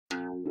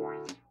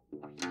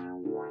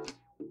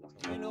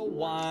know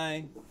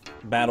why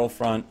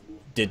Battlefront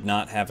did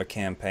not have a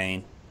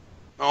campaign?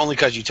 Only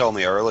because you told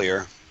me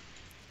earlier.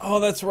 Oh,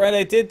 that's right,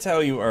 I did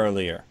tell you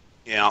earlier.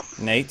 Yeah.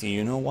 Nate, do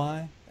you know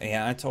why?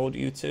 Yeah, I told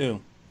you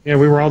too. Yeah,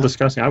 we were all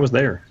discussing. I was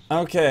there.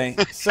 Okay,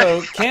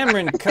 so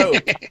Cameron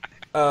Cope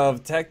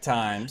of Tech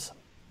Times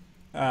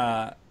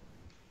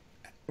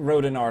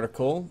wrote an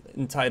article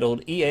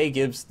entitled EA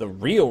Gives the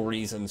Real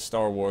Reason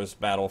Star Wars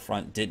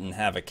Battlefront Didn't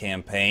Have a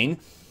Campaign.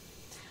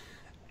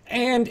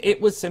 And it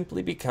was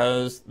simply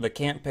because the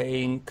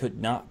campaign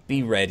could not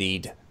be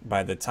readied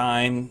by the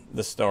time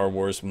the Star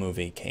Wars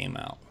movie came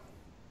out.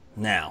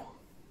 Now,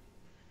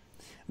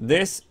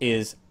 this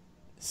is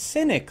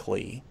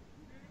cynically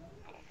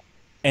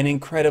an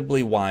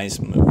incredibly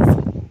wise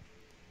move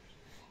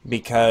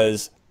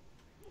because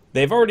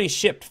they've already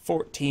shipped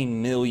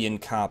 14 million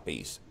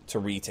copies to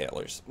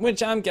retailers,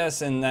 which I'm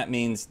guessing that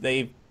means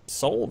they've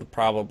sold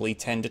probably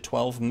 10 to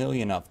 12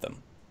 million of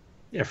them.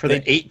 Yeah, for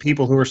the 8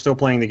 people who are still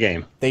playing the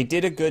game. They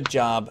did a good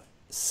job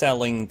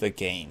selling the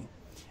game.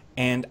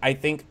 And I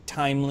think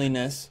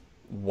timeliness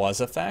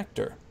was a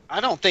factor. I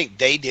don't think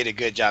they did a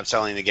good job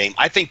selling the game.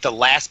 I think the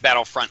last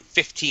Battlefront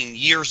 15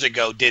 years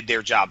ago did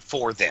their job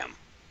for them.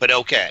 But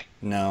okay.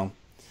 No.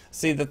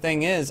 See, the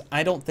thing is,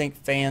 I don't think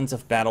fans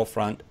of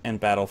Battlefront and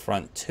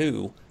Battlefront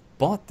 2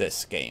 bought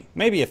this game.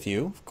 Maybe a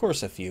few, of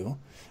course a few.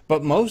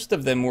 But most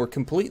of them were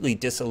completely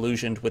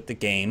disillusioned with the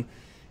game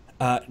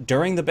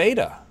during the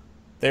beta.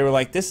 They were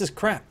like, this is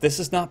crap. This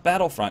is not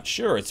Battlefront.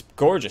 Sure, it's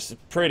gorgeous,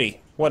 it's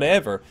pretty,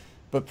 whatever.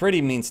 But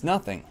pretty means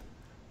nothing.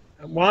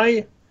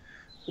 Why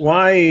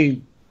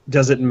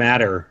does it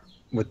matter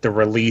with the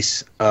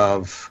release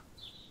of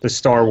the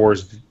Star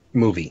Wars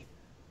movie?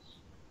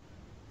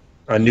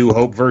 A New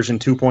Hope version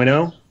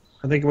 2.0?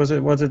 I think what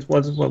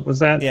was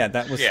that? Yeah,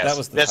 that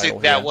was the title.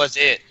 That was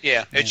it.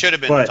 Yeah, it should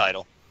have been But the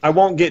title. I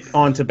won't get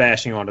onto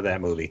bashing onto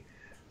that movie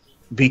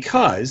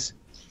because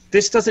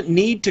this doesn't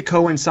need to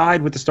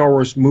coincide with the Star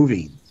Wars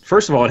movie.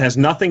 First of all, it has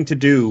nothing to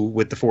do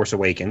with The Force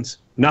Awakens.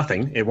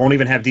 Nothing. It won't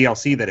even have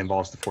DLC that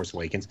involves The Force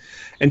Awakens.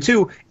 And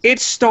 2,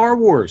 it's Star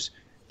Wars.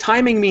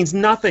 Timing means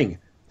nothing.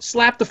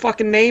 Slap the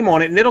fucking name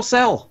on it and it'll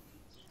sell.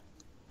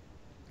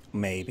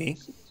 Maybe.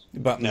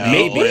 But No,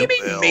 Maybe.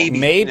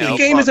 Maybe. The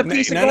game is a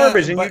piece of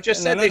garbage, and you but-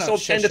 just said they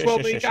sold 10 to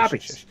 12 million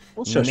copies.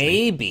 Don't shush me.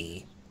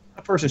 Maybe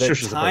A person the shushes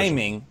a person.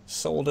 timing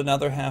sold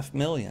another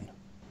 500,000.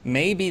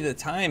 Maybe the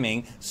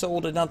timing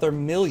sold another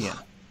million.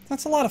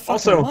 That's a lot of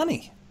fucking Also-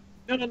 money.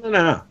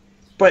 No.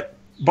 But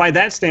by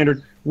that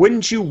standard,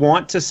 wouldn't you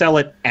want to sell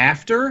it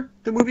after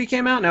the movie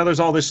came out? Now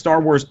there's all this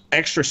Star Wars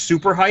extra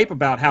super hype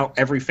about how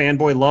every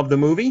fanboy loved the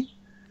movie.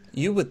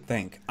 You would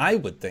think. I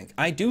would think.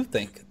 I do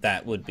think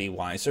that would be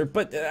wiser.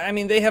 But, I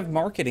mean, they have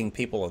marketing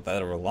people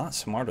that are a lot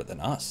smarter than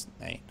us,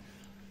 Nate.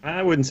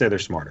 I wouldn't say they're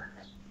smarter.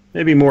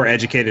 Maybe more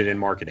educated in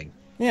marketing.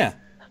 Yeah.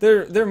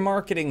 Their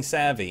marketing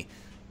savvy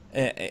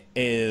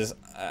is...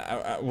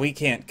 we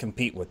can't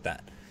compete with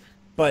that.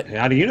 But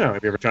How do you know?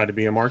 Have you ever tried to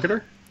be a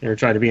marketer? You ever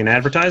tried to be in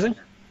advertising?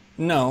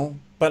 no.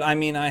 But, I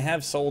mean, I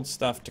have sold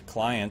stuff to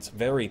clients,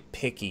 very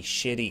picky,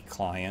 shitty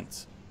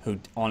clients, who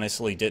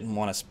honestly didn't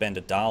want to spend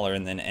 $1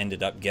 and then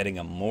ended up getting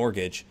a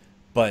mortgage.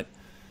 But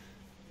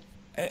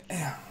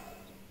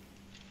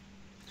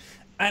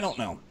I don't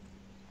know.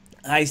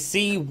 I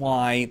see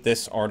why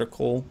this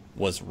article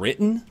was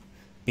written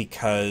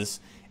because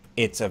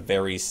it's a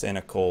very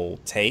cynical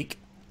take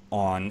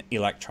on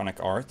Electronic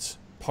Arts'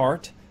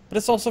 part, but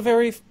it's also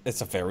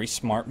it's a very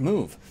smart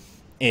move.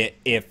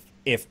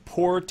 If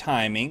poor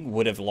timing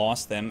would have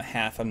lost them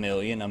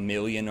 500,000, 1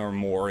 million or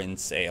more in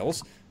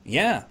sales,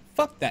 yeah,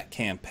 fuck that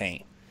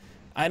campaign.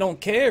 I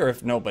don't care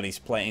if nobody's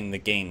playing the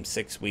game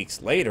 6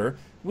 weeks later.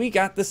 We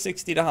got the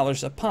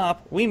 $60 a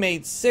pop. We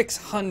made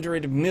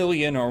 $600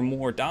 million or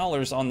more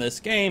on this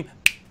game.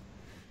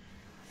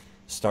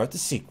 Start the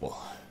sequel.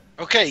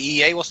 Okay,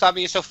 EA, will stop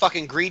being so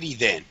fucking greedy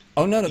then.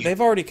 Oh, no, they've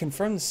already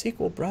confirmed the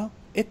sequel, bro.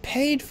 It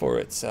paid for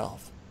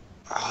itself.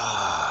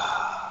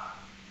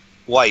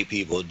 White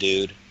people,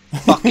 dude.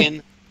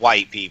 Fucking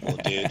white people,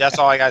 dude. That's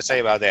all I gotta say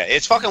about that.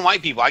 It's fucking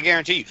white people, I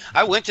guarantee you.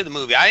 I went to the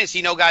movie. I didn't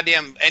see no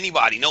goddamn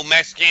anybody. No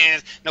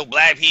Mexicans, no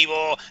black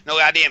people, no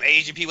goddamn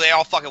Asian people. They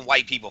all fucking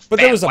white people. But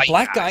Fat there was a white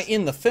black guys. guy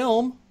in the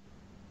film.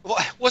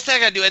 What's that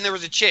gotta do? And there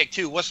was a chick,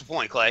 too. What's the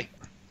point, Clay?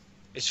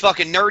 It's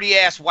fucking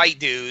nerdy-ass white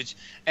dudes,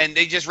 and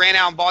they just ran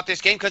out and bought this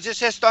game because it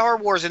says Star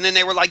Wars, and then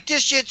they were like,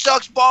 this shit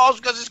sucks balls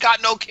because it's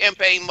got no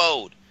campaign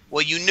mode.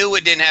 Well, you knew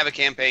it didn't have a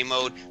campaign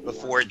mode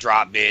before it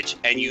dropped, bitch,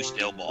 and you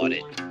still bought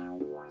it.